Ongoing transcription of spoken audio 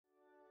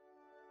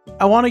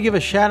I want to give a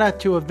shout out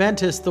to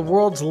Aventis, the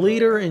world's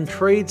leader in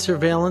trade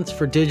surveillance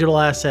for digital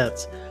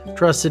assets.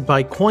 Trusted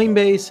by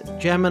Coinbase,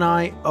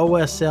 Gemini,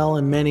 OSL,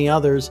 and many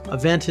others,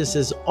 Aventis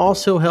is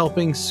also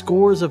helping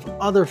scores of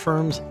other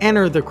firms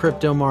enter the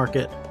crypto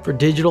market. For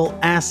digital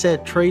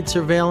asset trade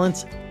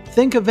surveillance,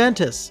 think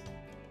Aventis.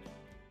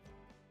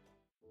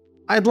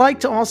 I'd like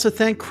to also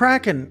thank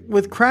Kraken.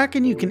 With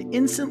Kraken, you can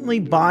instantly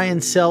buy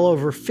and sell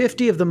over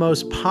 50 of the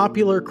most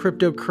popular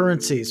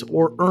cryptocurrencies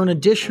or earn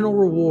additional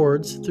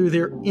rewards through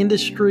their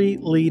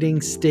industry-leading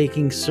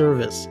staking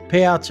service.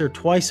 Payouts are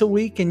twice a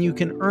week and you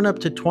can earn up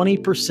to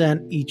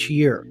 20% each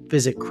year.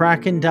 Visit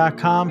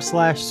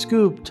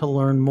kraken.com/scoop to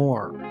learn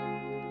more.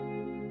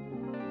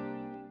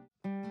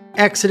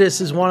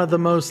 Exodus is one of the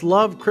most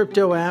loved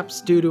crypto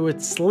apps due to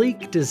its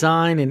sleek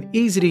design and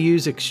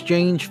easy-to-use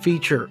exchange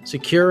feature.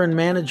 Secure and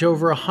manage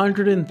over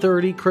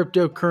 130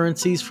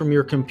 cryptocurrencies from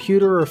your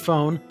computer or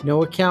phone.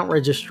 No account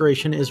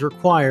registration is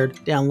required.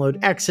 Download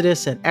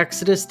Exodus at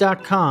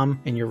exodus.com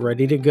and you're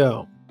ready to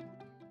go.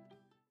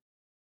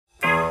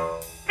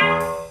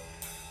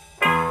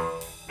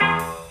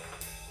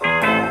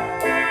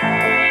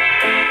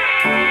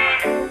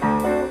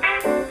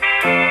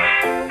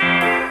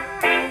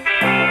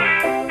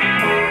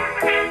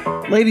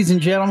 Ladies and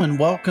gentlemen,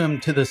 welcome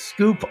to The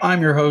Scoop.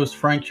 I'm your host,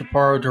 Frank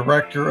Chaparro,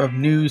 Director of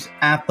News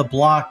at The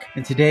Block.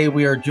 And today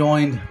we are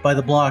joined by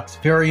The Block's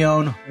very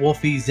own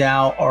Wolfie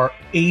Zhao, our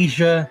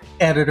Asia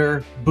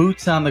editor,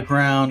 boots on the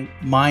ground,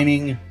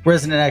 mining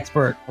resident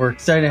expert. We're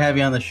excited to have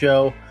you on the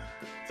show.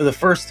 For the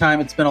first time,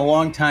 it's been a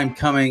long time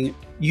coming.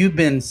 You've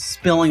been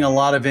spilling a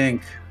lot of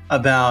ink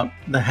about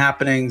the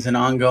happenings and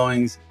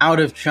ongoings out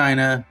of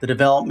China, the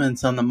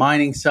developments on the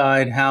mining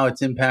side, how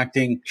it's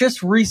impacting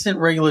just recent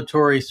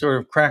regulatory sort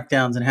of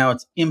crackdowns and how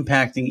it's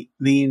impacting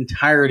the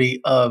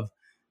entirety of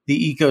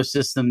the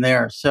ecosystem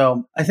there.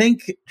 So I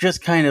think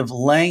just kind of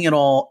laying it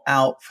all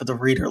out for the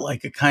reader,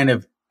 like a kind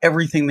of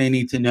everything they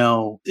need to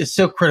know is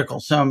so critical.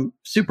 So I'm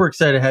super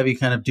excited to have you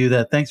kind of do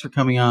that. Thanks for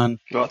coming on.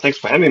 Well, thanks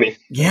for having me.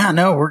 Yeah,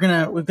 no,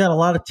 we've got a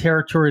lot of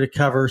territory to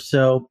cover.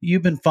 So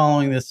you've been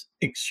following this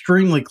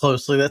extremely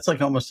closely. That's like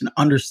almost an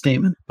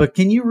understatement. But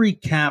can you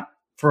recap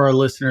for our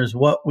listeners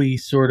what we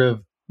sort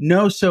of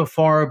know so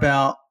far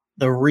about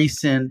the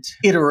recent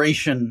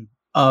iteration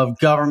of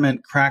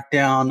government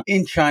crackdown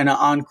in China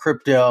on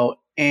crypto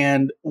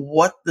and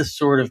what the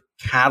sort of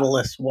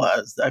catalyst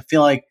was? I feel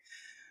like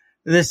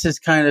this has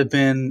kind of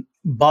been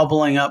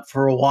bubbling up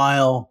for a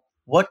while.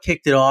 What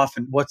kicked it off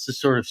and what's the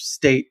sort of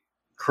state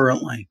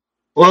currently?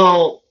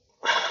 Well,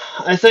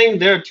 I think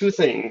there are two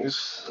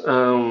things.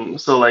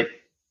 So like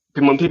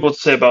when people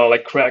say about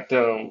like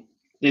crackdown,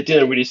 they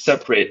didn't really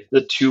separate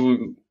the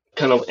two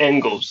kind of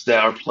angles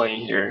that are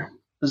playing here.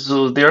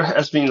 So there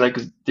has been like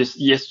this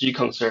ESG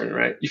concern,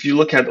 right? If you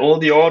look at all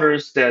the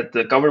orders that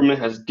the government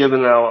has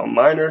given out on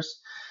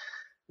miners,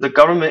 the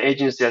government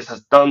agency that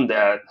has done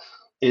that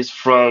is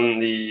from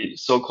the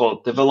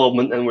so-called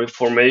Development and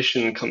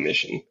Reformation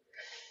Commission.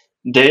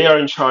 They are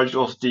in charge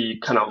of the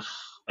kind of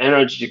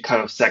energy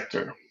kind of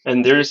sector,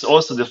 and there is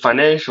also the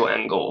financial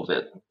angle of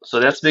it. So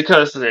that's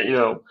because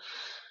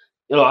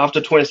after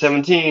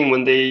 2017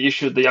 when they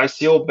issued the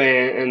ICO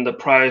ban and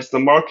the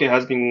market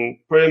has been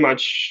pretty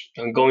much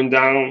going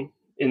down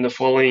in the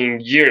following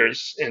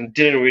years and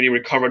didn't really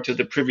recover to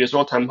the previous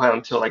all-time high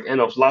until like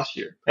end of last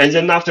year. And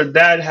then after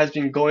that it has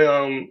been going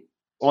on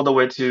all the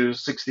way to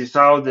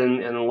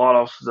 60,000, and a lot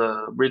of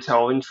the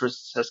retail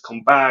interest has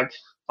come back.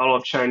 A lot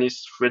of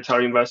Chinese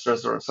retail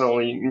investors are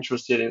suddenly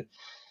interested in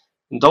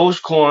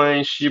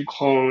Dogecoin,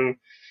 Shibcoin,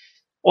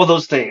 all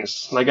those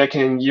things. Like I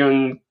can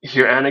even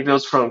hear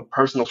anecdotes from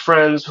personal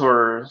friends who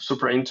are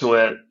super into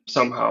it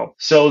somehow.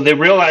 So they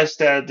realize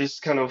that this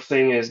kind of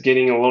thing is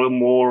getting a little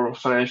more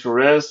financial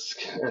risk,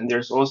 and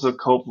there's also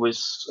cope with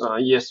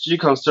ESG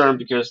concern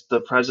because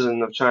the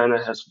president of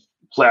China has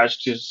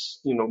pledged to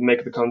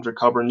make the country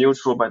carbon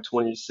neutral by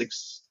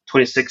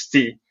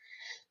 2060.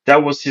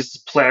 That was his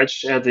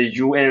pledge at the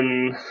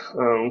UN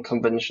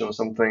convention or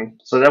something.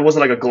 So that was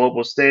like a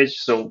global stage.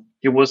 So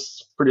he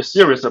was pretty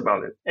serious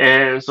about it.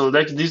 And so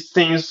like these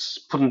things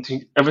put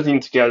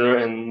everything together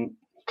and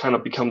kind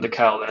of become the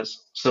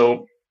catalyst.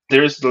 So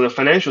there's the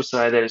financial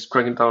side that is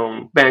cracking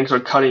down. Banks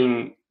are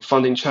cutting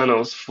funding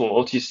channels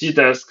for OTC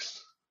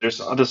desks. There's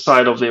the other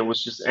side of it,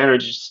 which is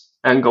energy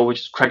angle,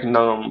 which is cracking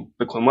down on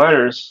Bitcoin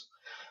miners.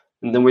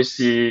 And then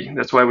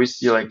that's why we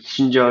see like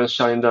Xinjiang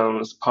shutting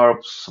down power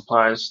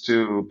supplies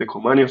to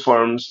Bitcoin mining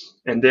farms.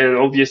 And then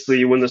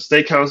obviously when the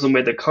State Council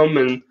made the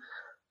comment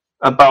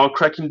about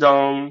cracking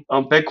down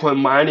on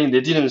Bitcoin mining,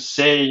 they didn't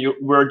say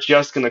we're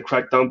just going to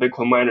crack down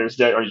Bitcoin miners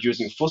that are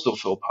using fossil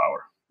fuel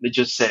power. They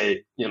just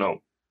say, we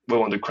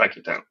want to crack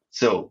it down.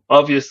 So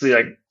obviously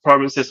like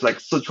provinces like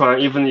Sichuan,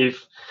 even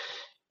if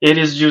it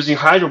is using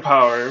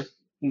hydropower,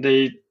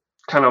 they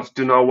kind of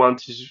do not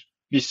want to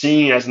be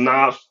seen as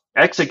not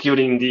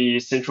executing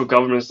the central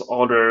government's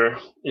order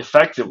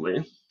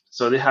effectively.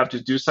 So they have to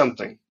do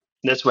something.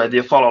 That's why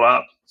they follow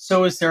up.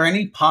 So is there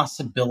any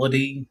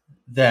possibility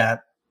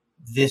that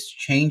this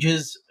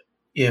changes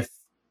if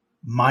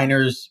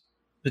miners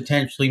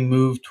potentially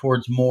move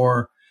towards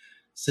more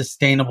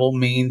sustainable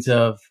means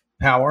of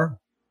power?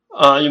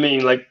 You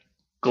mean like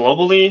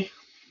globally,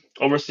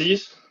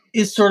 overseas?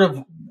 Is sort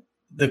of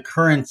the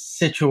current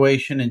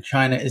situation in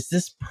China, is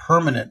this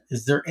permanent?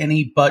 Is there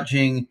any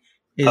budging?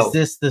 Is Oh,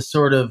 this the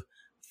sort of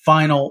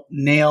final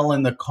nail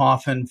in the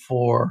coffin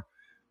for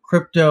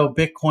crypto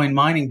Bitcoin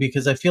mining?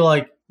 Because I feel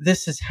like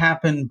this has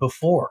happened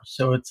before.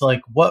 So it's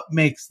like, what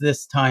makes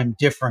this time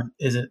different?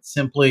 Is it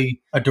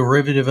simply a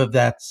derivative of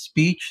that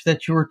speech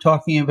that you were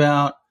talking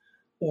about,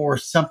 or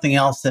something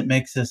else that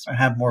makes this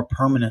have more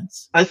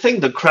permanence? I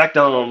think the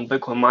crackdown on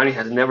Bitcoin mining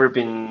has never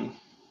been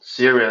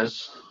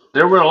serious.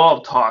 There were a lot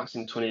of talks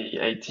in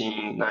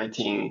 2018,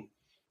 19,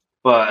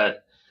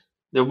 but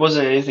there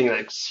wasn't anything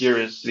like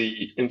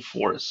seriously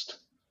enforced.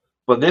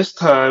 But this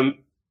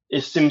time,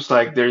 it seems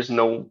like there's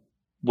no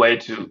way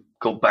to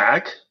go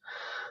back.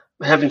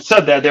 Having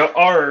said that, there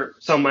are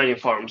some mining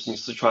farms in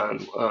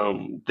Sichuan.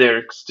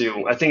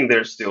 I think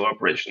they're still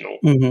operational,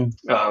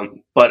 Mm-hmm.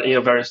 but in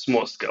a very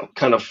small scale,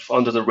 kind of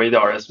under the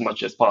radar as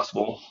much as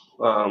possible.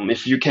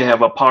 If you can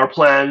have a power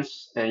plant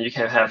and you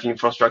can have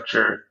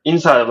infrastructure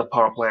inside of the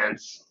power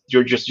plants,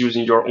 you're just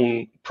using your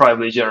own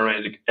privately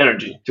generated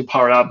energy to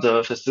power up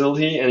the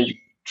facility, and you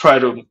try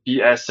to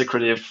be as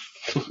secretive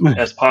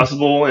as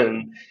possible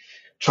and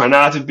try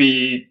not to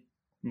be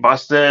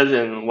busted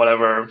and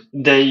whatever,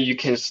 then you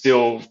can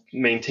still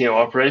maintain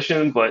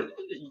operation, but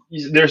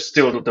there's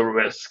still the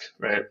risk,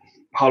 right?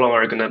 How long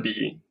are you gonna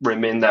be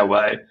remain that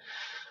way?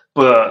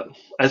 But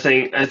I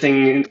think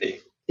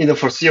in the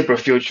foreseeable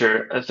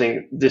future, I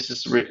think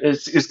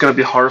it's gonna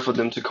be hard for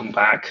them to come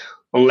back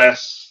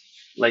unless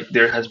like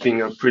there has been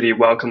a pretty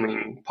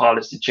welcoming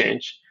policy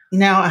change.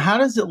 Now, how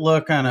does it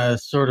look on a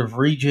sort of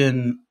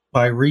region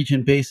by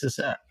region basis?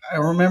 I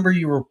remember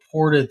you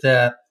reported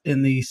that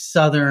in the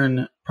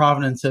southern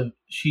province of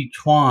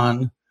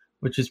Sichuan,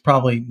 which is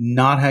probably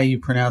not how you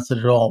pronounce it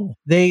at all.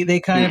 They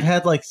kind of Hmm.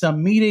 had like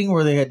some meeting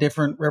where they had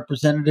different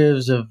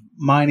representatives of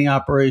mining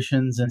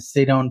operations and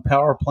state-owned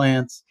power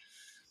plants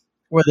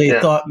where they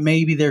Yeah. thought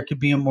maybe there could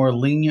be a more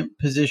lenient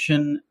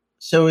position.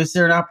 So, is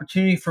there an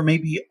opportunity for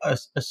maybe a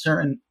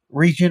certain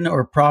region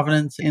or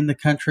province in the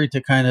country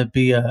to kind of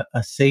be a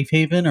safe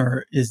haven,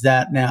 or is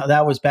that now?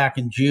 That was back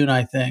in June,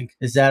 I think.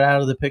 Is that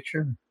out of the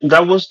picture?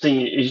 That was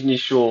the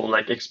initial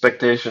like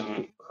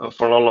expectation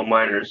for a lot of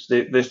miners.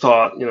 They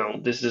thought,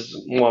 this is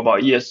more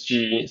about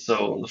ESG,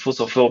 so the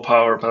fossil fuel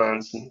power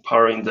plants and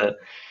powering the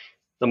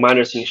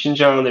miners in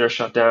Xinjiang, they're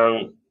shut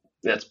down.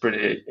 That's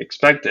pretty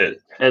expected.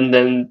 And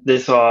then they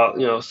thought,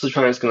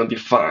 Sichuan is going to be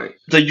fine.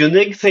 The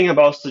unique thing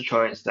about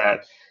Sichuan is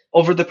that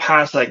over the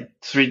past like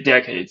 3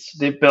 decades,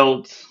 they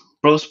built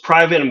both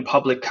private and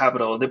public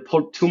capital. They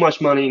put too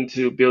much money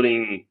into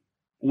building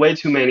way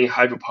too many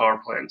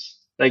hydropower plants.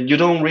 Like you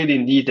don't really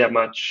need that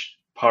much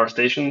power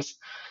stations.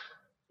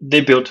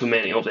 They built too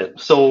many of it.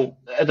 So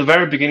at the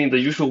very beginning, the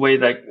usual way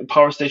that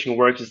power station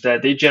works is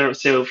that they generate.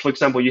 So for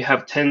example, you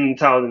have 10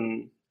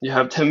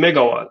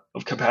 megawatt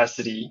of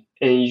capacity,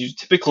 and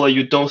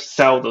you don't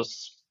sell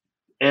those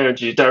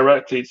energy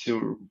directly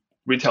to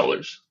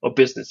retailers or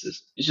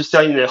businesses. You're just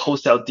selling a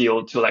wholesale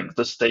deal to like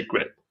the state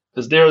grid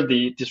because they're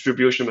the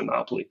distribution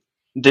monopoly.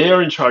 They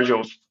are in charge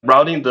of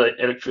routing the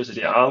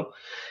electricity out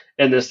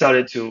and then sell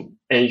it to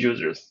end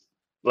users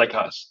like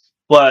us.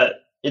 But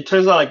it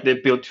turns out like they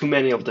built too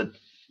many of the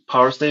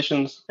power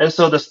stations, and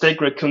so the state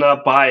grid could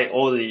not buy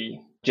all the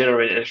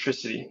generated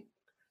electricity.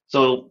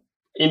 So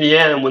in the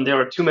end, when there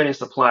are too many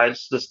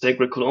supplies, the state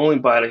grid could only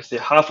buy, like say,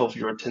 half of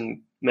your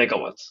 10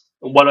 megawatts.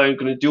 What are you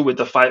going to do with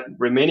the five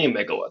remaining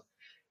megawatts?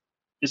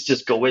 It's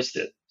just go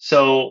wasted.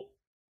 So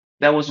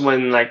that was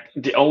when like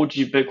the OG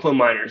Bitcoin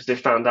miners they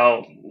found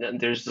out that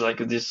there's like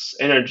this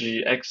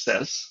energy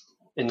excess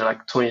in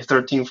like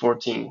 2013,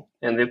 14,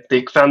 and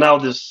they found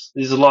out there's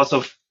lots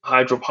of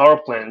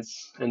hydropower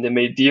plants, and they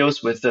made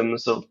deals with them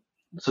so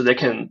they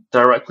can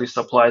directly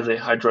supply the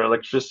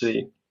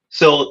hydroelectricity.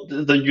 So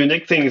the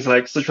unique thing is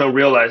like Sichuan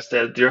realized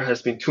that there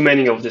has been too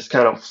many of this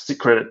kind of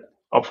secret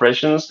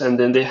operations, and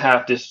then they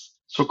have this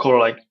so-called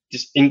like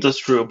this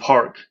industrial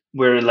park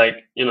where like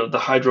the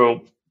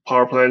hydro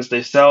power plants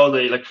they sell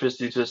the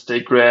electricity to the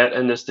state grid,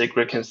 and the state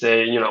grid can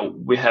say,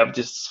 we have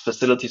these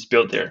facilities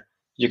built there.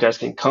 You guys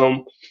can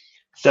come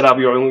set up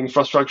your own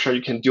infrastructure.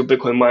 You can do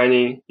Bitcoin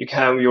mining. You can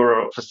have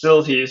your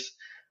facilities.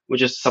 We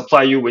just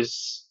supply you with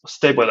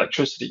stable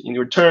electricity. In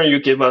return,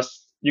 you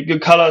can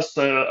cut us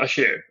a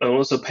share and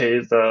also pay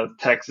the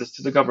taxes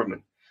to the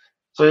government.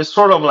 So it's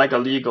sort of like a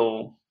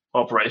legal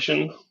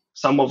operation.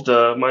 Some of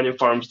the mining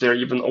farms they're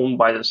even owned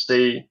by the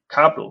state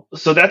capital.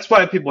 So that's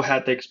why people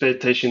had the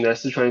expectation that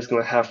Sichuan is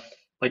going to have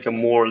like a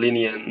more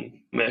lenient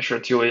measure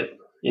to it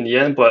in the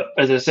end. But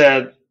as I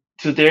said,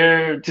 to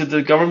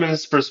the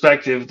government's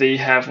perspective, they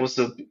have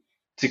also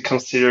to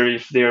consider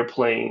if they're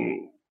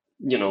playing,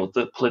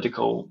 the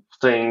political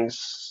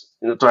things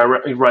in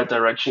the right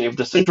direction. If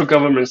the central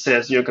government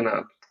says you're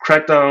gonna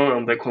crack down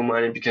on Bitcoin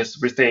mining because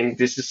we think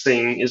this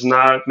thing is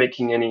not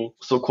making any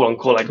so quote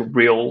unquote like a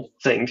real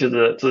thing to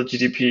the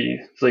GDP,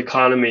 to the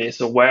economy.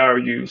 So why are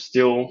you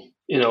still,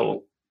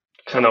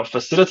 kind of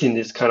facilitating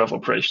these kind of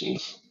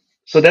operations.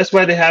 So that's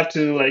why they have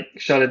to like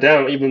shut it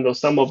down, even though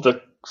some of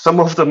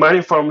the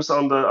mining farms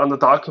on the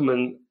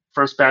document,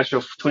 first batch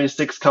of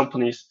 26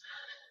 companies,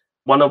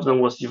 one of them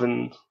was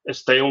even a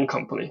state-owned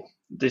company.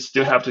 They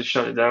still have to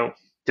shut it down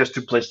just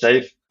to play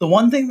safe. The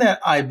one thing that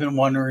I've been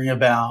wondering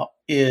about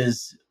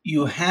is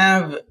you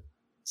have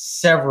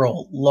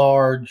several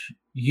large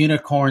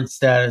unicorn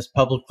status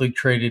publicly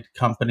traded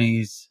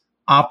companies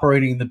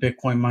operating the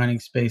Bitcoin mining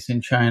space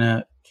in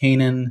China.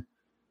 Canaan,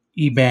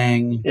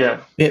 eBang,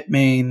 Yeah,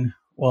 Bitmain.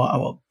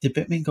 Well, did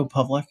Bitmain go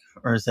public,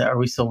 or are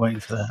we still waiting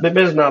for that?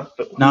 Bitmain's not.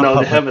 Not No, they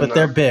public, haven't. but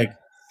they're big.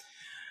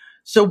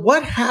 So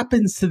what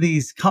happens to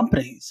these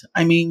companies?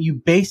 I mean, you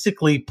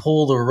basically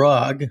pull the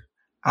rug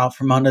out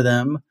from under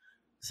them,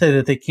 say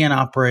that they can't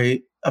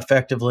operate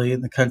effectively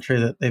in the country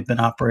that they've been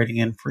operating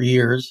in for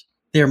years.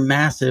 They're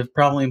massive,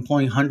 probably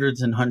employing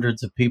hundreds and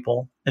hundreds of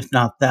people, if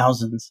not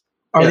thousands.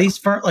 Are these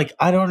firms, like,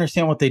 I don't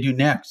understand what they do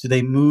next. Do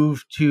they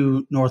move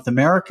to North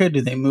America?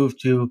 Do they move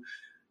to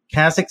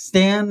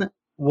Kazakhstan?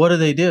 What do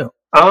they do?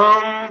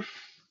 Well,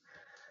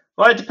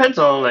 it depends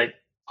on like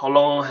how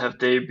long have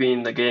they been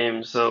in the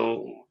game.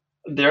 So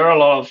there are a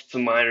lot of the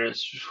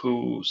miners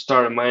who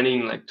started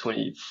mining like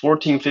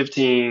 2014,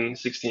 15,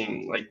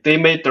 16. Like they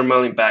made their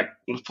money back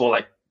for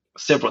like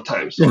several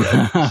times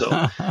already.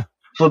 So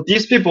for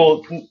these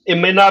people, it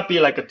may not be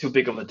like a too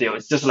big of a deal.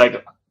 It's just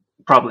like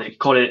probably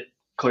call it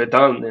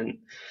done. And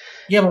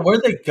Yeah, but where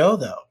do they go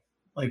though?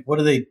 Like, what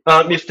do they?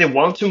 if they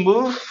want to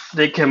move,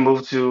 they can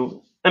move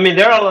to. I mean,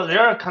 there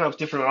are kind of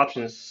different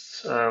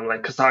options,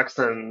 like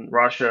Kazakhstan,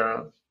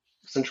 Russia,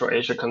 Central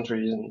Asia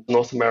countries, and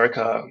North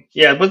America.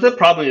 Yeah, but the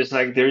problem is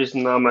like there is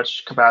not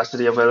much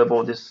capacity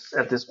available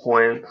at this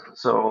point.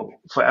 So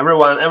for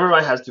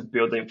everyone has to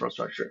build the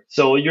infrastructure.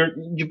 So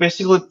you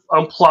basically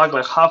unplug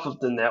like half of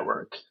the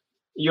network.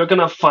 You're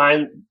gonna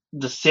find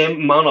the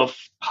same amount of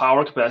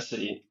power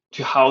capacity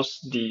to house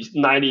the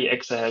 90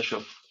 exahash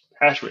of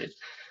hash rate.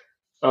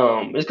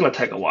 It's gonna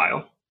take a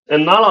while,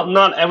 and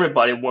not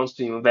everybody wants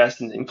to invest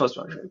in the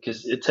infrastructure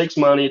because it takes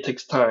money, it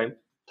takes time,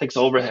 it takes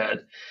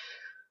overhead.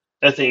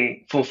 I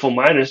think for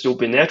miners, it would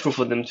be natural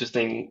for them to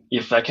think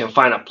if I can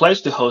find a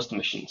place to host the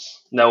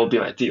machines, that would be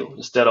ideal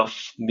instead of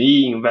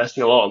me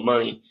investing a lot of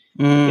money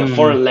in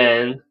foreign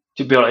land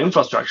to build an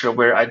infrastructure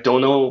where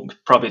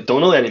probably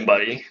don't know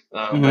anybody.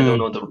 I don't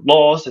know the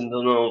laws and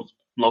don't know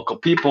local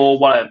people.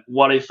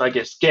 What if I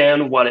get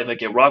scammed? What if I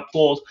get rug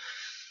pulled?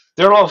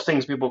 There are a lot of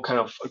things people kind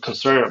of are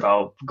concerned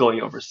about going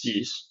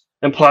overseas.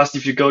 And plus,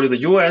 if you go to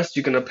the US,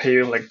 you're going to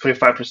pay like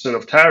 25%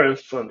 of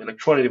tariff on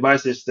electronic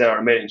devices that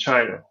are made in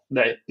China.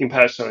 That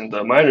impacts on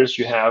the miners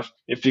you have.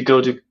 If you go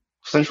to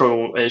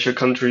Central Asia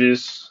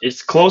countries,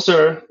 it's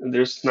closer.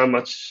 There's not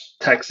much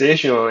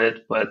taxation on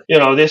it, but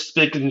they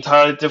speak an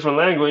entirely different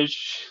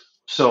language,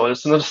 so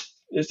it's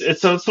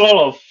a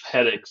lot of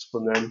headaches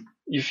for them.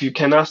 If you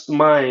cannot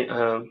mine,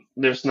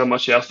 there's not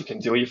much else you can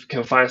do. If you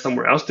can find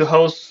somewhere else to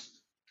host,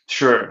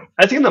 sure.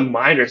 I think the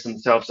miners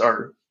themselves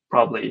are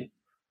probably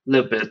a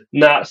little bit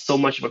not so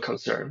much of a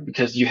concern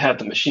because you have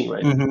the machine,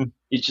 right? Mm-hmm.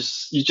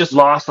 You just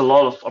lost a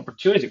lot of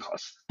opportunity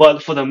costs.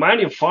 But for the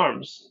mining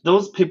farms,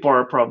 those people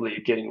are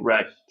probably getting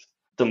wrecked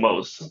the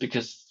most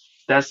because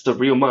that's the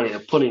real money they're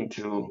putting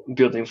to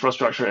build the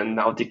infrastructure, and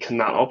now they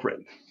cannot operate.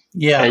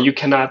 Yeah, And you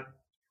cannot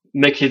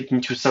make it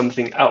into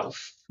something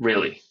else,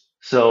 really.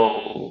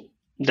 So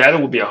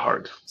that would be a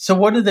hard. So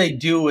what do they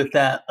do with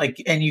that?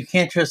 Like, and you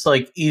can't just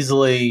like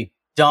easily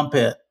dump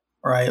it,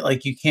 right?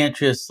 Like you can't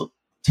just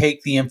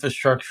take the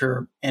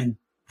infrastructure and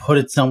put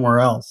it somewhere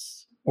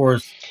else.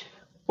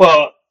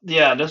 Well,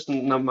 yeah, there's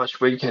not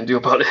much way you can do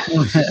about it.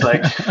 It's just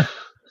like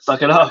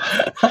suck it up.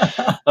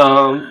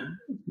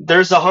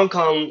 There's a Hong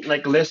Kong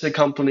like listed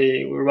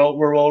company we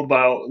wrote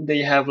about.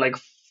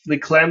 They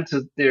claim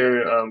to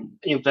their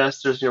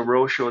investors in a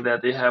roadshow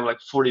that they have like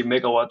 40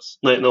 megawatts,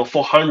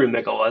 400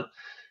 megawatt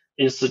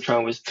in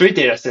Sichuan with 3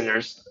 data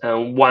centers,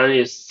 and one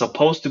is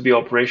supposed to be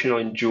operational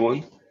in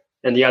June,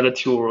 and the other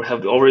 2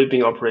 have already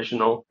been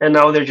operational. And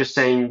now they're just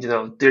saying,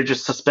 they're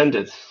just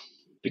suspended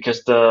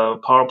because the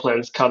power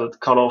plants cut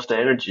off the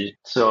energy.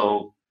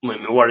 So, I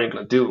mean, what are you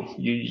gonna do?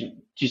 You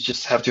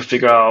just have to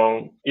figure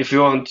out if you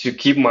want to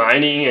keep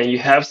mining and you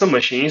have some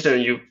machines,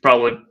 and you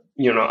probably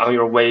on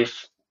your way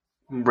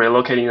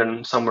relocating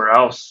them somewhere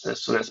else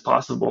as soon as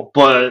possible.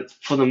 But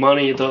for the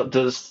money,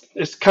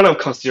 it's kind of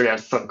considered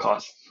as sunk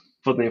cost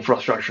for the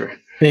infrastructure.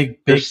 Big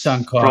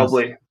sunk cost.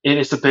 Probably it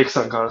is a big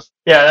sunk cost.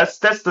 Yeah,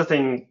 that's the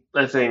thing.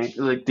 I think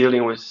like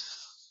dealing with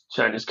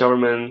Chinese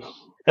government.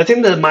 I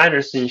think the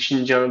miners in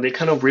Xinjiang, they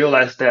kind of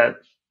realized that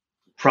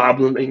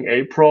problem in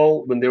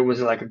April when there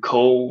was like a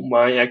coal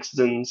mine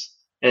accident,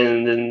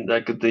 and then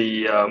like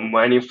the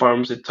mining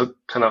farms, it took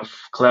kind of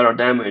collateral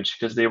damage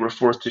because they were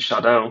forced to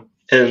shut down.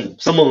 And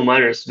some of the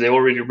miners, they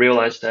already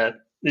realized that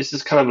this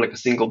is kind of like a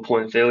single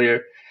point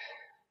failure.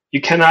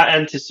 You cannot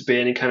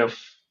anticipate any kind of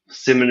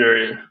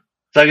similar,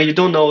 like you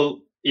don't know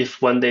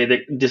if one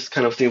day this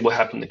kind of thing will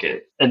happen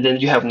again, and then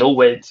you have no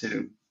way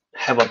to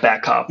have a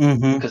backup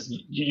because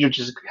you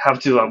just have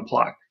to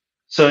unplug.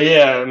 So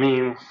yeah, I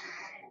mean,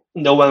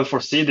 no one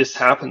foresee this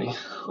happening,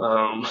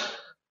 um,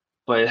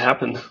 but it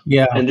happened,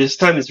 Yeah, and this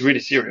time is really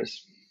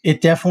serious.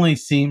 it definitely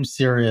seems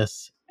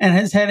serious and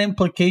has had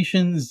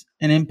implications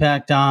and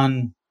impact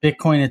on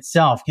Bitcoin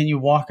itself. Can you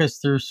walk us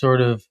through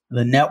sort of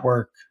the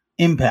network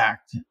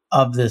impact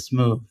of this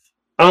move?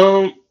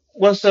 Um,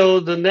 well, so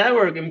the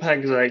network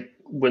impact is like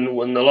when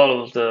a lot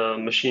of the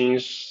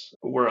machines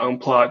were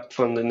unplugged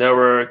from the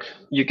network,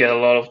 you get a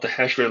lot of the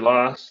hash rate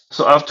loss.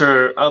 So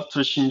after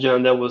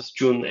Xinjiang, that was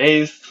June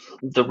 8th,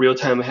 the real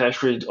time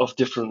hash rate of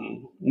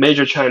different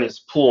major Chinese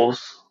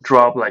pools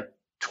dropped like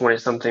 20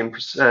 something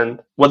percent.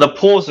 Well, the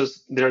pools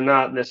is they're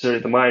not necessarily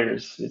the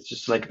miners. It's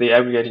just like the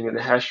aggregating of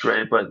the hash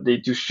rate, but they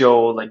do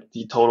show like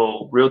the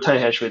total real time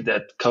hash rate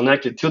that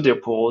connected to their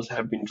pools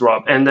have been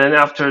dropped. And then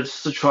after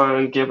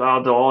Sichuan gave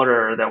out the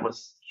order, that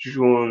was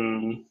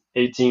June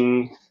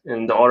 18th,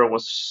 and the order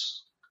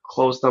was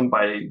closed down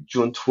by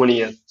June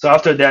 20th. So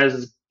after that,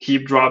 it's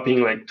keep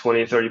dropping like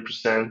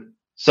 20-30%.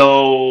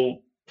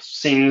 So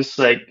since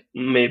like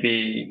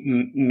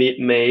maybe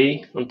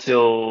mid-May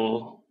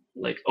until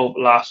like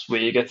last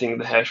week, I think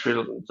the hash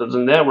rate, the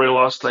network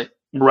lost like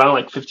around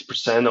like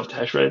 50% of the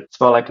hash rate. It's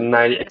about like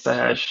 90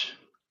 exahash.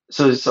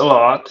 So it's a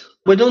lot.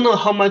 We don't know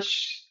how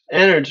much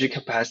energy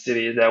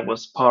capacity that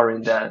was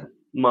powering that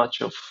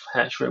much of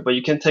hash rate, but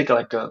you can take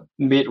like a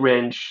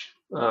mid-range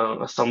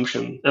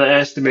assumption. An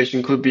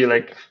estimation could be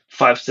like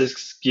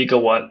 5-6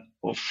 gigawatt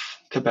of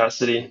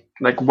capacity.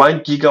 Like 1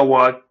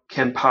 gigawatt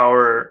can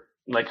power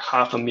like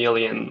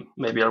 500,000,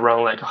 maybe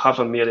around like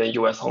 500,000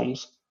 US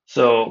homes.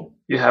 So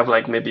you have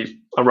like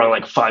maybe around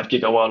like 5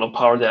 gigawatt of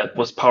power that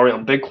was powering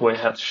on Bitcoin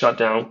had to shut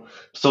down.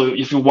 So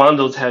if you want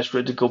those hash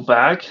rate to go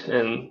back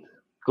to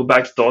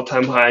the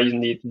all-time high, you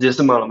need this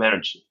amount of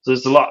energy. So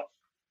it's a lot.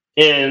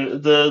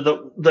 And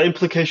the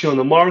implication on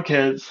the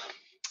market,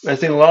 I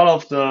think a lot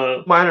of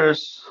the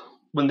miners,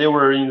 when they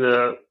were in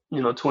the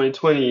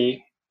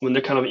 2020, when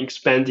they're kind of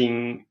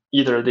expanding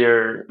either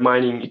their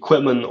mining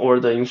equipment or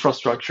the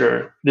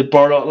infrastructure, they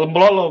borrow a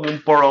lot of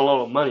them borrow a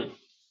lot of money,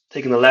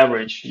 taking the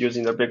leverage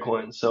using their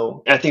Bitcoin.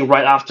 So I think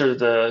right after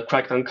the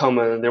crackdown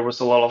comment, there was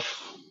a lot of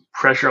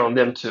pressure on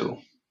them too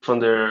from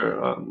their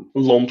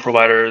loan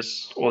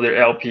providers or their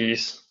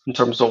LPs in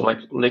terms of like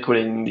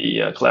liquidating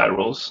the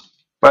collaterals.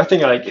 But I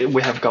think like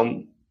we have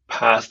gone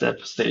past that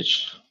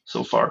stage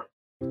so far.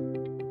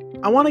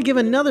 I want to give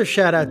another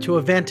shout out to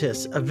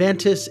Aventis.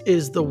 Aventis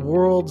is the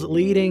world's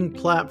leading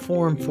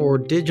platform for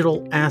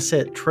digital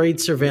asset trade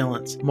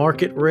surveillance,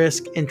 market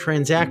risk, and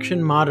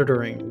transaction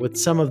monitoring, with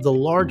some of the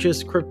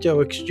largest crypto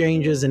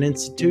exchanges and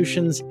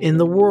institutions in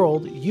the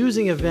world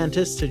using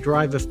Aventis to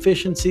drive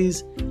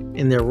efficiencies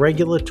in their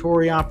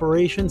regulatory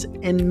operations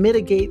and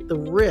mitigate the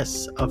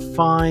risks of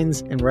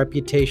fines and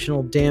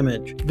reputational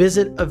damage.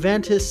 Visit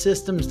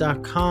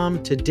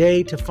AventisSystems.com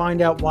today to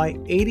find out why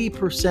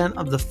 80%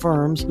 of the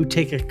firms who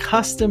take a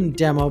custom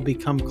demo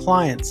become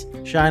clients.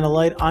 Shine a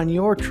light on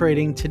your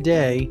trading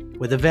today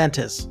with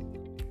Aventis.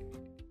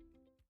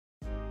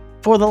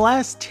 For the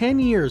last 10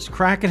 years,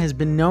 Kraken has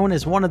been known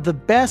as one of the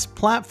best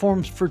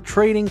platforms for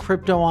trading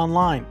crypto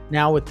online.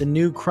 Now with the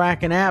new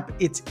Kraken app,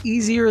 it's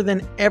easier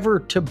than ever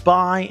to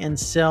buy and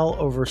sell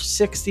over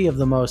 60 of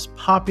the most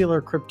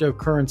popular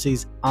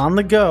cryptocurrencies on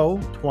the go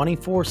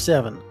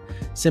 24/7.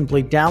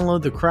 Simply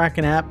download the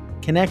Kraken app,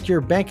 connect your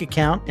bank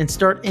account, and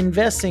start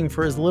investing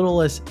for as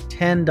little as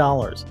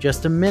 $10.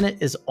 Just a minute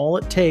is all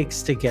it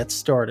takes to get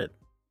started.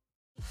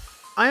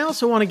 I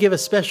also want to give a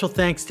special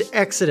thanks to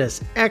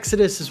Exodus.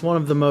 Exodus is one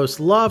of the most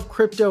loved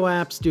crypto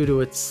apps due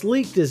to its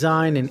sleek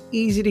design and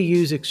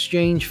easy-to-use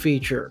exchange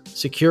feature.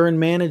 Secure and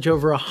manage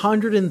over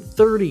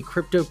 130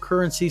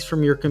 cryptocurrencies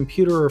from your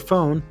computer or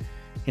phone,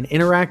 and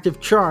interactive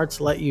charts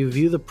let you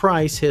view the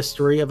price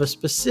history of a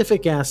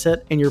specific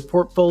asset and your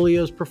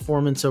portfolio's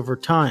performance over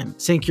time.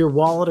 Sync your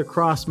wallet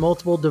across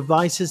multiple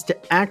devices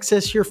to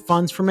access your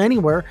funds from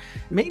anywhere.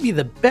 Maybe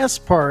the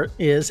best part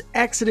is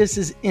Exodus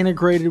is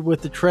integrated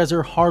with the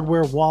Trezor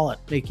hardware wallet,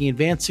 making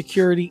advanced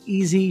security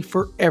easy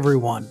for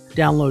everyone.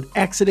 Download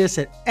Exodus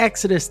at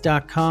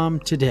exodus.com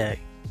today.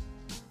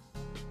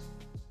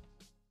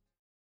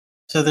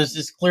 So there's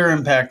this clear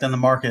impact on the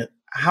market.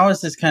 How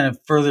has this kind of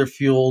further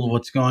fueled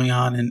what's going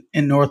on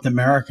in North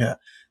America?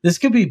 This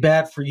could be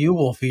bad for you,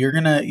 Wolfie. You're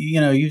going to,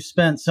 you've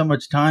spent so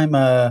much time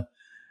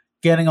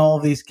getting all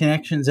of these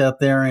connections out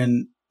there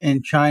in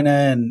China,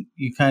 and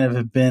you kind of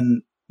have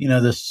been,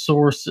 the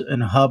source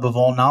and hub of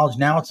all knowledge.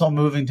 Now it's all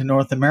moving to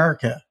North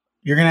America.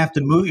 You're going to have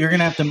to move. You're going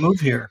to have to move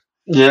here.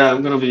 Yeah,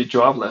 I'm going to be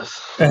jobless.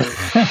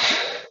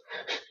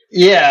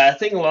 Yeah, I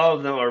think a lot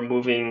of them are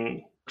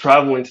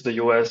traveling to the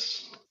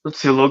US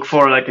to look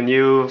for like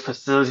new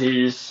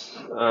facilities.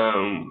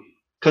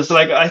 Because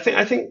like I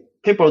think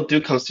people do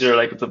consider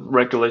like the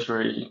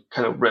regulatory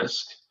kind of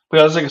risk,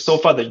 because like so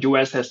far the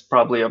US has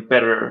probably a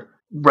better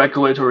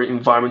regulatory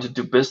environment to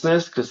do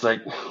business, because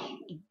like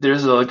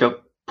there's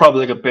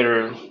probably like a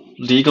better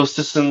legal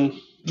system.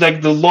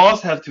 Like the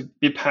laws have to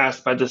be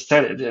passed by the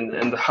Senate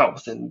and the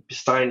House and be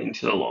signed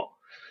into the law.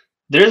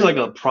 There's like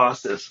a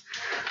process.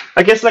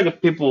 I guess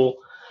like people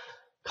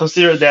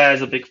consider that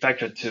as a big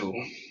factor too.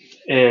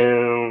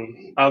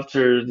 And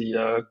after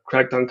the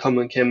crackdown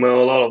comment came out,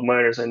 a lot of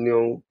miners I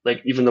knew,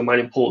 like even the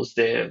mining pools,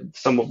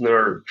 some of them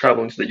are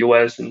traveling to the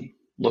US and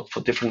look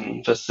for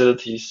different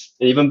facilities.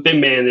 And even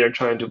Bitmain, they're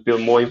trying to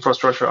build more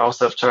infrastructure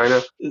outside of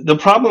China. The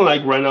problem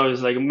like right now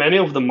is like many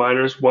of the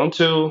miners want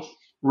to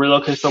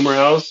relocate somewhere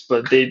else,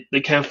 but they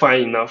can't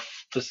find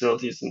enough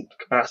facilities and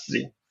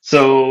capacity.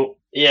 So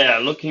yeah,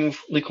 looking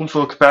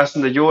for capacity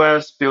in the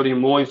US, building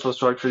more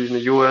infrastructure in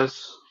the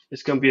US.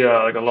 It's gonna be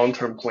like a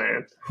long-term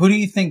plan. Who do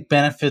you think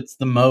benefits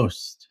the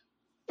most?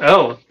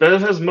 Oh,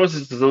 benefits most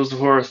is those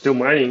who are still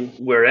mining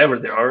wherever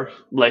they are,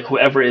 like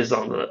whoever is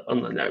on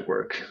the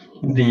network.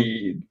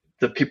 Mhm.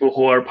 The people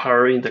who are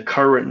powering the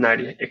current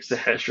 90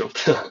 exahash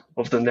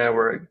of the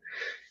network,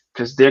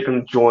 because they're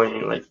gonna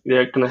join, like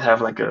they're gonna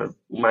have like a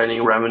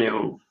mining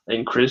revenue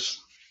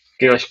increase,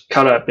 gonna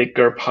cut a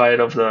bigger pie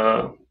of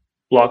the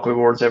block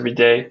rewards every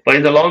day. But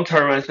in the long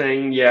term, I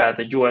think yeah,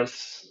 the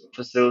U.S.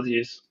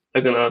 facilities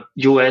are gonna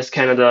U.S.,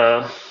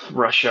 Canada,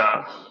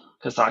 Russia,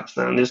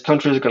 Kazakhstan. These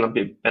countries are gonna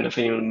be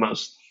benefiting the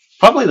most.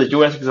 Probably the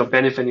U.S. is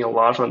benefiting a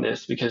lot from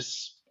this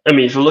because I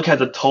mean, if you look at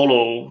the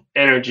total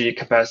energy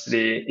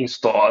capacity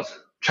installed,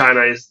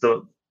 China has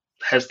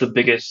the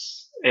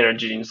biggest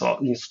energy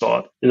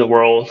installed in the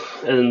world,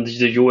 and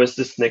the US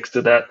is next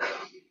to that,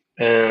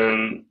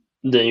 and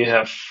then you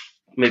have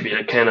maybe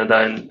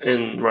Canada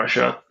and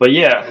Russia. But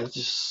yeah, it's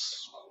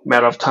just a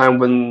matter of time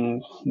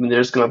when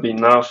there's gonna be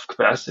enough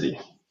capacity.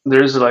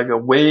 There's like a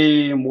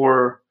way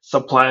more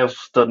supply of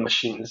the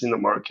machines in the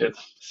market,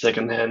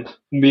 secondhand,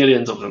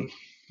 millions of them.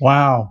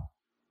 Wow.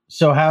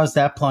 So how's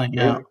that playing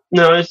out?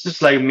 No, it's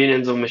just like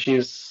millions of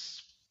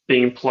machines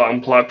being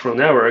unplugged from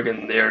the network,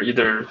 and they're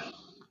either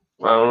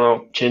I don't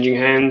know, changing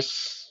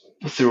hands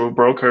through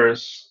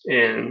brokers,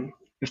 and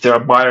if there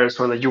are buyers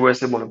from the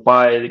US that want to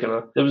buy,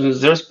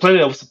 there's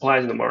plenty of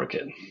supplies in the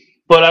market.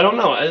 But I don't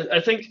know.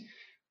 I think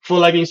for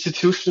like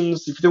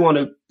institutions, if they want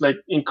to like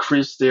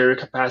increase their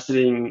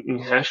capacity in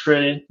hash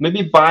rate,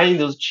 maybe buying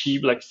those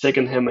cheap like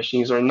second-hand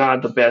machines are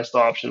not the best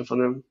option for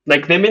them.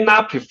 Like they may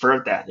not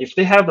prefer that. If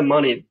they have the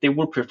money, they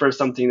would prefer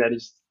something that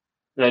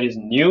is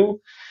new,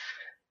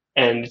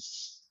 and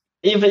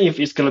even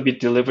if it's going to be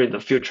delivered in the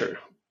future,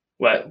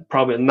 well,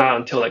 probably not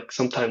until like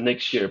sometime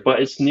next year, but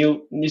it's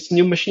new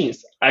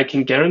machines. I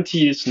can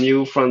guarantee it's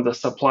new from the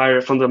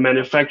supplier, from the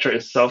manufacturer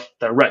itself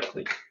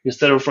directly,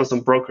 instead of from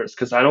some brokers,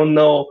 because I don't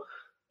know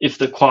if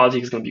the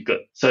quality is going to be good.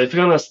 So if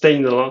you're going to stay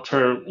in the long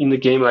term, in the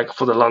game, like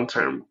for the long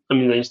term, I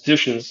mean, the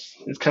institutions,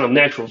 it's kind of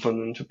natural for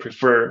them to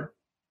prefer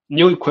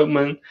new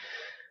equipment,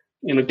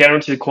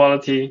 guaranteed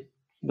quality.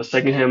 The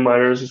secondhand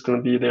miners is going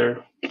to be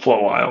there for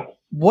a while.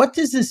 What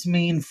does this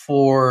mean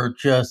for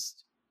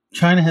just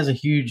China has a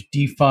huge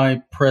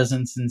DeFi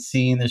presence and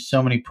scene. There's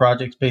so many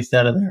projects based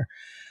out of there.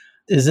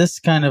 Is this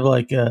kind of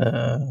like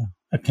a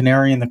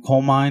canary in the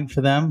coal mine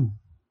for them?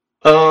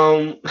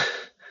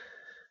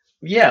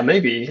 Yeah,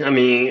 maybe. I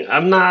mean,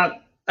 I'm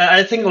not.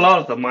 I think a lot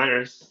of the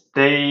miners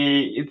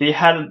they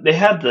had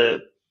the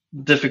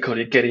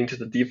difficulty getting to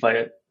the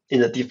DeFi in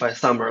the DeFi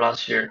summer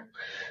last year.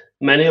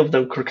 Many of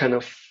them could kind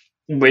of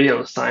waiting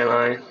on the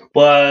sideline.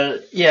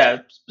 But yeah,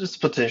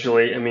 just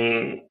potentially. I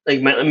mean,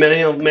 like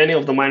many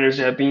of the miners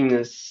have been in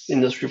this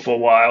industry for a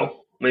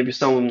while. Maybe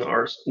some of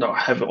them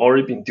have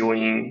already been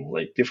doing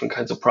like different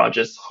kinds of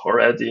projects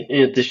already,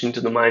 in addition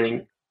to the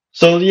mining.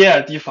 So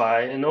yeah,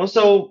 DeFi, and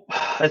also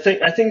I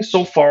think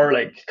so far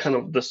like kind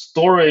of the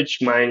storage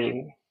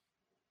mining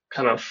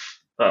kind of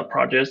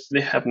projects, they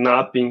have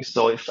not been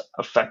so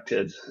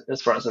affected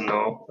as far as I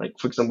know. Like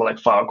for example, like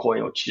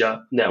Filecoin or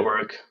Chia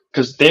network,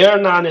 because they are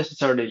not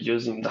necessarily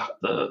using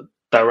the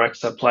direct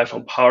supply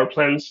from power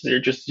plants. They're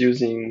just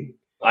using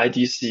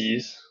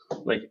IDCs,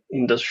 like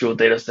industrial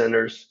data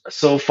centers.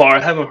 So far,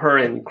 I haven't heard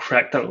any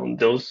crackdown on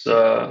those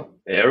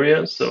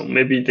areas. So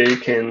maybe they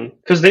can,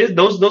 because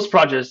those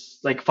projects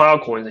like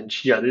Filecoins and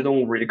Chia, they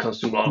don't really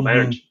consume a lot of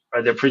energy,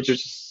 right? They're pretty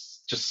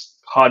just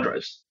hard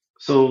drives.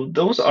 So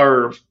those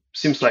are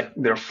seems like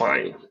they're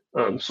fine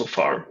so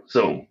far.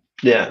 So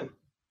yeah,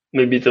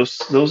 maybe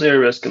those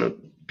areas gonna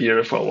be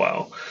there for a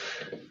while.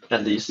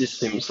 At least it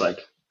seems like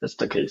that's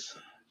the case.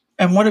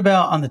 And what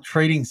about on the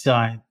trading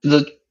side?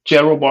 The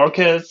general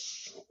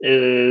markets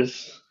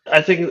is,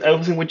 I think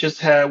everything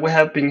we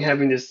have been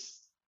having this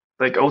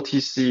like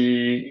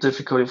OTC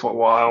difficulty for a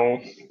while.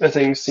 I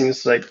think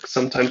since like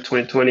sometime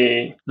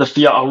 2020, the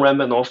fiat on-ramp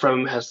and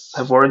off-ramp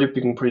have already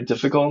been pretty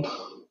difficult,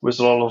 with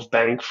a lot of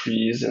bank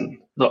fees, and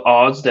the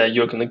odds that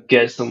you're gonna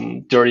get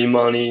some dirty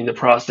money in the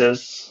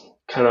process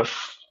kind of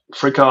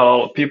freak out a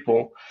lot of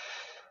people.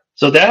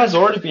 So that has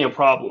already been a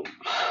problem.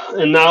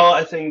 And now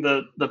I think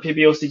the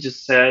PBOC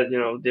just said,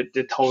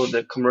 they told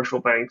the commercial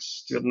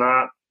banks to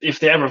not, if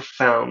they ever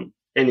found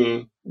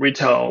any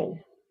retail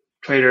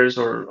traders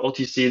or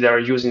OTC that are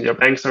using their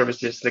bank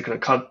services, they're going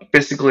to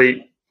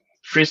basically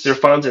freeze their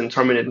funds and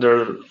terminate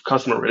their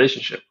customer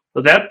relationship.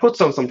 So that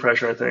puts on some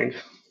pressure, I think.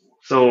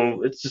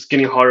 So it's just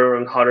getting harder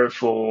and harder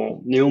for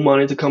new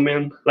money to come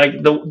in. Like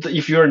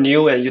if you're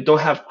new and you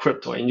don't have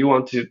crypto and you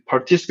want to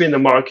participate in the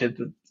market,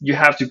 you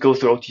have to go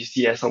through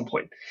OTC at some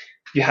point.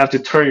 you have to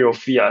turn your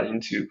fiat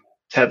into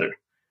Tether.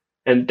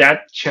 And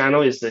that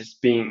channel is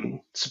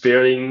being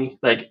severely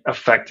like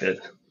affected.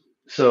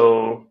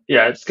 So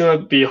yeah, it's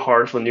gonna be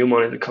hard for new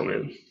money to come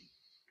in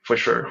for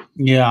sure.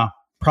 Yeah,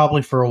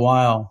 probably for a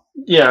while.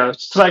 Yeah,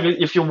 it's like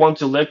if you want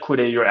to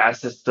liquidate your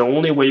assets, the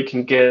only way you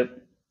can get,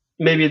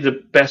 maybe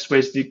the best way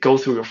is to go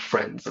through your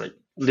friends, like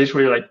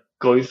literally like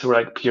going through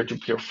like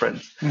peer-to-peer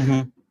friends.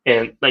 Mm-hmm.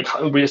 And like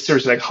really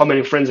seriously, like how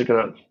many friends are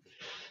gonna,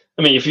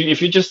 I mean, if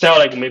you just sell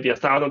like maybe $1,000,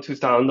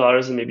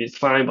 $2,000, and maybe it's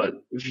fine. But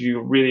if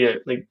you really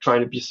like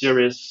trying to be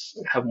serious,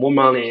 have more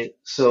money,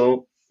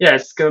 so yeah,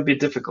 it's gonna be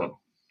difficult.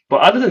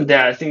 But other than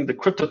that, I think the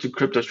crypto to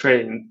crypto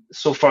trading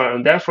so far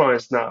on that front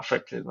is not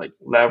affected, like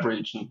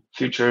leverage and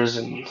futures,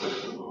 and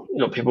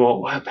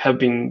people have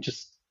been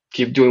just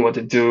keep doing what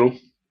they do.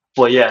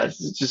 But yeah,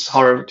 it's just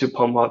hard to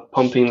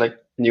pumping like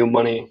new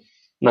money,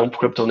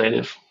 non-crypto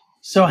native.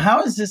 So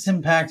how is this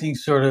impacting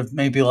sort of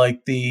maybe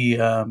like the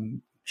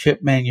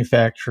chip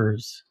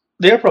manufacturers?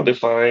 They're probably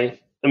fine.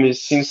 I mean, it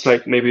seems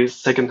like maybe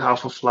second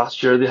half of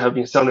last year, they have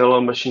been selling a lot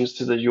of machines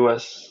to the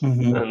US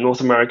Mm-hmm. and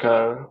North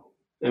America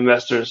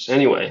investors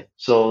anyway.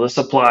 So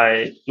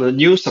the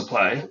new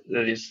supply,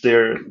 that is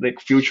their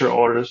like future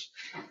orders,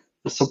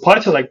 the supply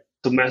to like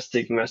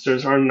domestic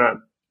investors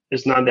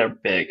is not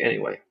that big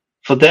anyway.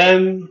 For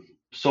them,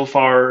 so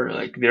far,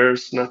 like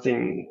there's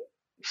nothing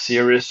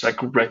serious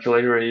like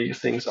regulatory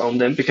things on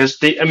them, because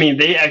they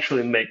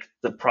actually make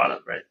the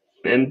product, right?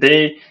 And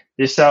they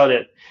sell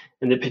it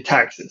and they pay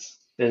taxes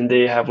and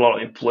they have a lot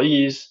of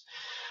employees.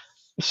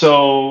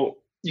 So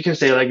you can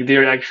say like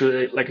they're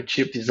actually like a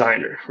chip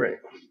designer, right?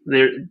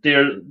 They're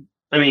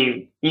I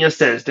mean, in a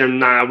sense, they're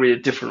not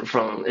really different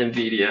from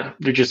NVIDIA.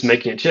 They're just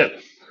making a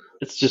chip.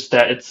 It's just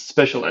that it's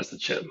specialized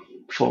chip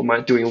for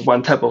doing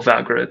one type of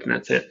algorithm.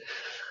 That's it.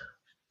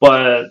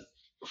 But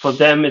for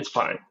them, it's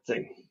fine. I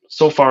think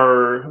so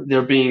far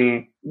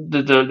the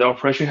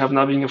operation have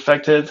not been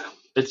affected.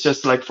 It's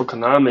just like for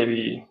Kana,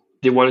 maybe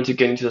they wanted to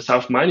get into the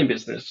self mining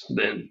business.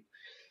 Then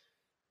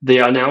they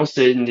announced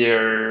it in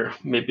their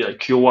maybe like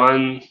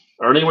Q1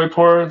 earning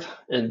report,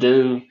 and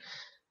then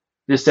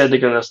they said they're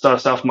gonna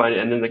start self mining,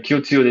 and then the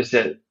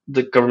Q2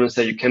 the government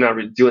said you cannot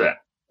really do that.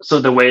 So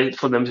the way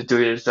for them to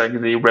do it is like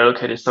they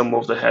relocated some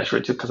of the hash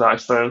rate to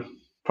Kazakhstan,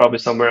 probably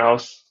somewhere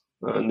else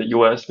in the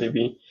US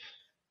maybe.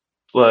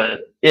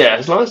 But yeah,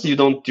 as long as you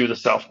don't do the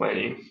self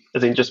mining, I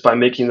think just by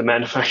making the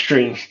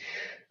manufacturing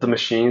the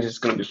machines, it's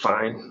gonna be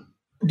fine.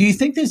 Do you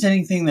think there's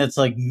anything that's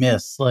like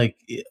missed? Like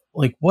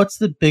what's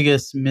the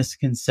biggest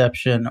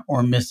misconception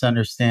or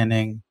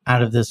misunderstanding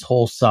out of this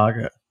whole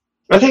saga?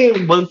 I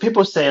think when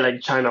people say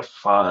like China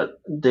fought,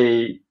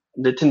 they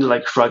tend to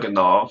like shrug it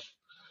off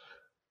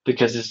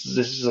because this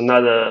is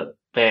another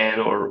ban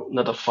or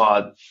another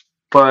fraud.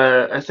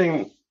 But I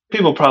think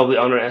people probably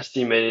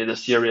underestimated the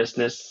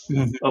seriousness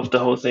of the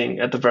whole thing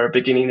at the very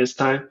beginning this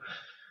time.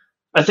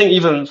 I think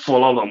even for a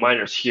lot of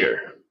miners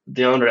here,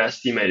 they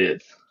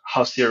underestimated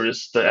how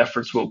serious the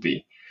efforts will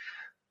be.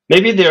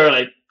 Maybe they're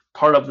like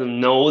part of them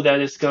know that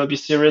it's gonna be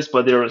serious,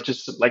 but they're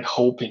just like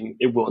hoping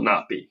it will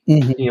not be.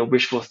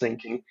 Wishful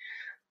thinking.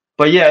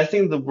 But yeah, I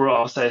think the world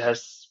outside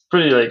has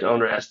pretty like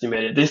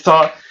underestimated. They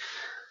thought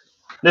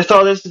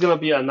this is gonna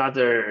be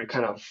another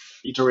kind of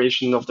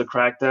iteration of the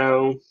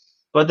crackdown,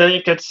 but then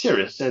it gets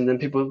serious, and then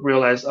people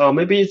realize, oh,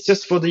 maybe it's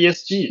just for the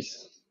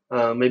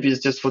ESGs. Maybe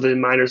it's just for the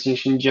miners in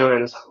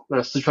Xinjiang,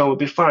 and Sichuan will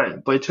be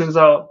fine. But it turns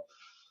out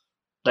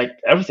like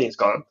everything's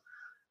gone.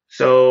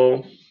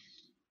 So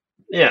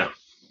yeah,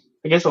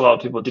 I guess a lot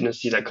of people didn't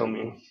see that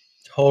coming.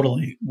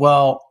 Totally.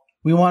 Well,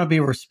 we want to be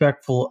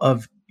respectful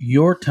of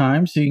your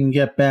time so you can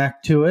get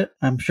back to it.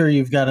 I'm sure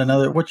you've got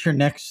what's your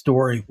next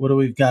story? What do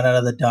we've got out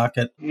of the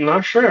docket?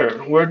 Not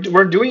sure. We're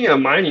doing a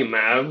mining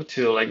map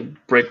to like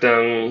break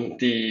down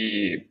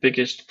the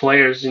biggest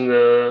players in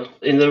the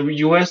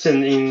US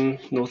and in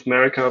North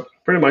America,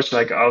 pretty much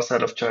like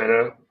outside of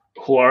China.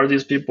 Who are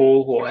these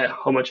people?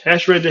 How much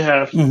hash rate they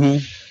have?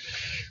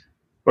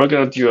 We're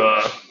gonna do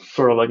a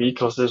sort of like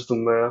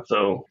ecosystem map,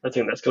 so I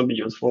think that's gonna be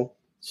useful.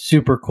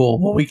 Super cool.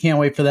 Well, we can't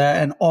wait for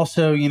that. And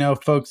also,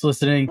 folks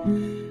listening,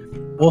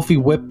 Wolfie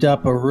whipped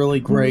up a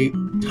really great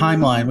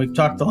timeline. We've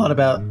talked a lot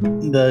about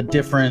the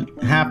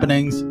different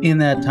happenings in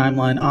that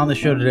timeline on the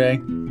show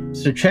today.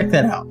 So check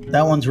that out.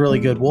 That one's really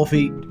good.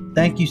 Wolfie,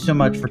 thank you so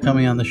much for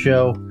coming on the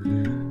show.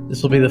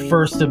 This will be the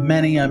first of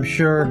many, I'm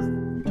sure.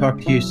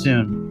 Talk to you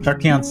soon. Talk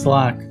to you on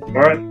Slack. All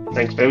right.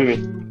 Thanks for having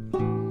me.